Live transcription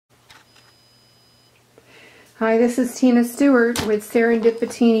Hi, this is Teena Stewart with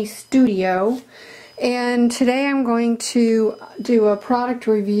Serendipity Studio, and today I'm going to do a product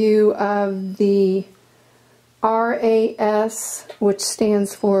review of the RAS, which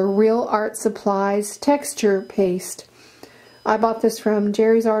stands for Real Art Supplies Texture Paste. I bought this from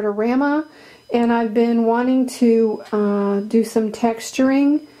Jerry's Artorama, and I've been wanting to do some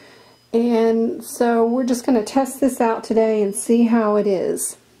texturing, and so we're just going to test this out today and see how it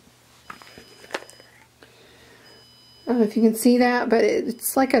is. I don't know if you can see that, but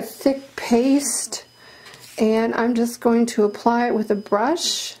it's like a thick paste, and I'm just going to apply it with a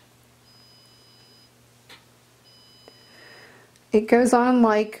brush. It goes on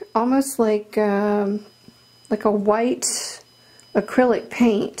like almost like a white acrylic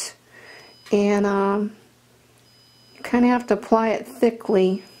paint, and you kind of have to apply it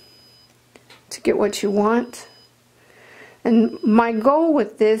thickly to get what you want. And my goal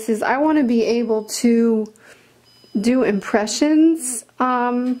with this is I want to be able to do impressions.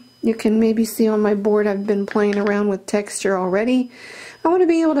 You can maybe see on my board I've been playing around with texture already. I want to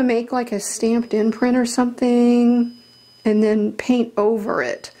be able to make like a stamped imprint or something and then paint over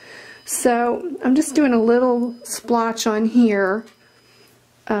it. So I'm just doing a little splotch on here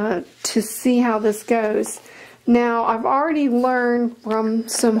to see how this goes. Now I've already learned from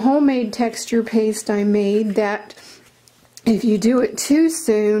some homemade texture paste I made that if you do it too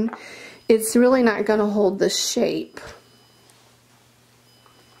soon, it's really not going to hold the shape.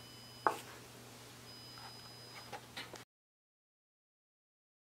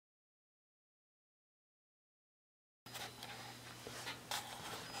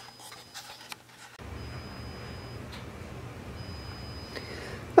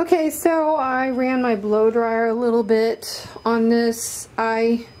 Okay, so I ran my blow dryer a little bit on this.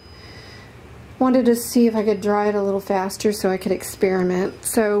 I wanted to see if I could dry it a little faster so I could experiment.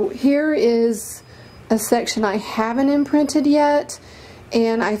 So here is a section I haven't imprinted yet,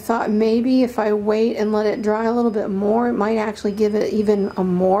 and I thought maybe if I wait and let it dry a little bit more, it might actually give it even a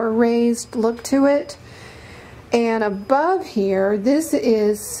more raised look to it. And above here, this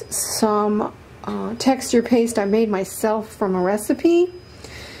is some texture paste I made myself from a recipe,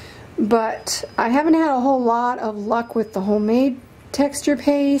 but I haven't had a whole lot of luck with the homemade texture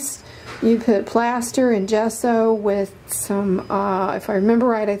paste. You put plaster and gesso with some, if I remember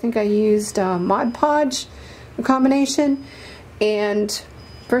right, I think I used Mod Podge, a combination. And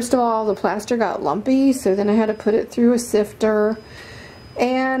first of all, the plaster got lumpy, so then I had to put it through a sifter.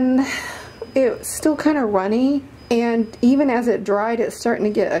 And it was still kind of runny. And even as it dried, it's starting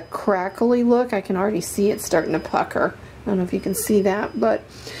to get a crackly look. I can already see it starting to pucker. I don't know if you can see that, but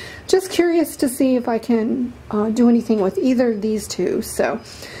just curious to see if I can do anything with either of these two. So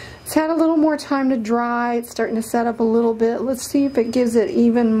it's had a little more time to dry. It's starting to set up a little bit. Let's see if it gives it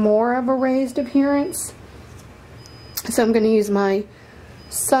even more of a raised appearance. So I'm going to use my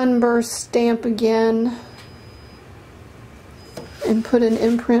Sunburst stamp again and put an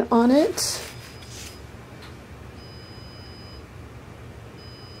imprint on it.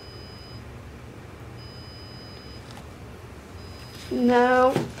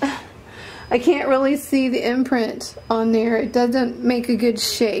 No, I can't really see the imprint on there. It doesn't make a good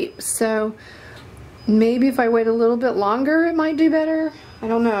shape, so maybe if I wait a little bit longer it might do better. I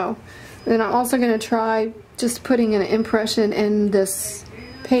don't know. Then I'm also going to try just putting an impression in this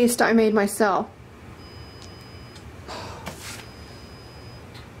paste I made myself.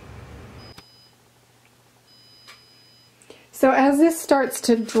 So as this starts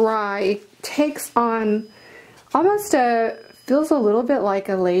to dry, it takes on almost feels a little bit like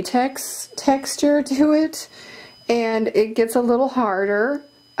a latex texture to it, and it gets a little harder,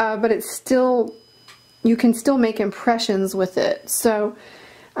 but it's still, you can still make impressions with it. So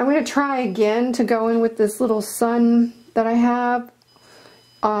I'm going to try again to go in with this little sun that I have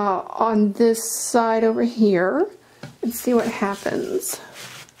on this side over here and see what happens.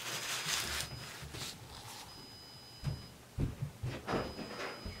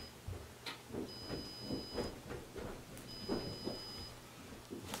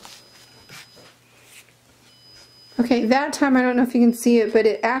 Okay, that time I don't know if you can see it, but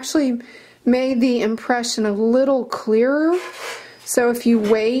it actually made the impression a little clearer. So if you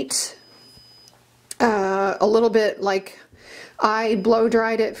wait a little bit, like I blow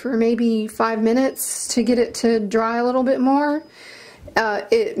dried it for maybe 5 minutes to get it to dry a little bit more,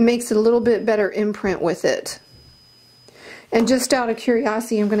 it makes it a little bit better imprint with it. And just out of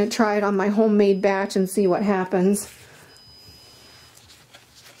curiosity, I'm going to try it on my homemade batch and see what happens.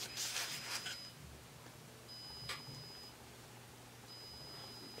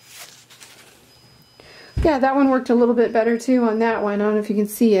 Yeah, that one worked a little bit better too on that one. I don't know if you can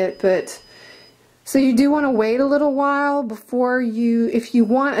see it, but So you do want to wait a little while before if you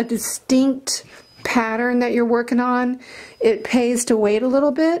want a distinct pattern that you're working on, it pays to wait a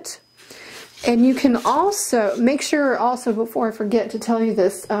little bit. And you can also, make sure also, before I forget to tell you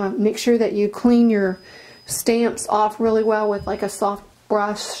this, make sure that you clean your stamps off really well with like a soft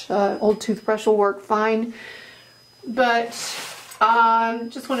brush. Old toothbrush will work fine. But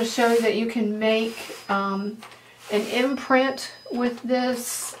just want to show you that you can make an imprint with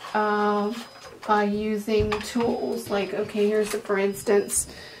this by using tools like, okay, here's for instance,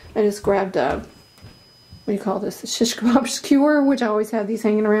 I just grabbed a, what do you call this, a shish kebab skewer, which I always have these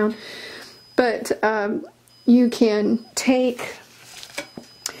hanging around. But you can take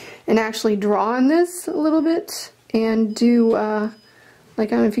and actually draw on this a little bit and do, like, I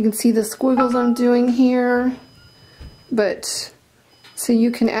don't know if you can see the squiggles I'm doing here, but so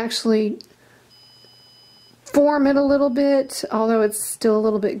you can actually form it a little bit, although it's still a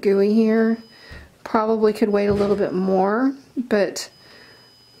little bit gooey here. Probably could wait a little bit more, but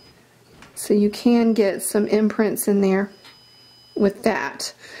so you can get some imprints in there with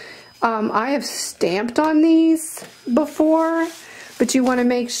that. I have stamped on these before, but you want to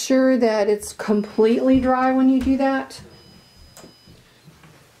make sure that it's completely dry when you do that.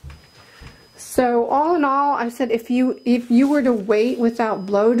 So all in all, I said if you were to wait without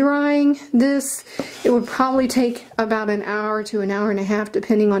blow drying this, it would probably take about an hour to an hour and a half,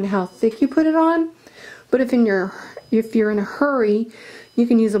 depending on how thick you put it on. But if you're in a hurry, you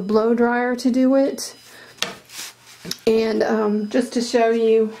can use a blow dryer to do it. And just to show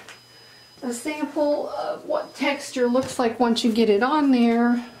you a sample of what texture looks like once you get it on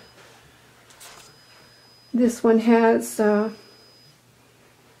there, this one has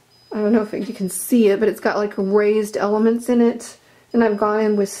I don't know if you can see it, but it's got like raised elements in it, and I've gone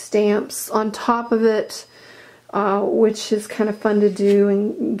in with stamps on top of it, which is kind of fun to do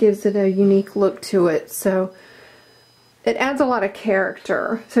and gives it a unique look to it. So it adds a lot of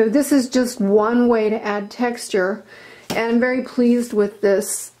character. So this is just one way to add texture, and I'm very pleased with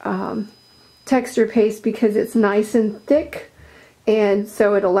this texture paste because it's nice and thick, and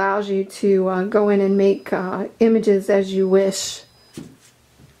so it allows you to go in and make images as you wish.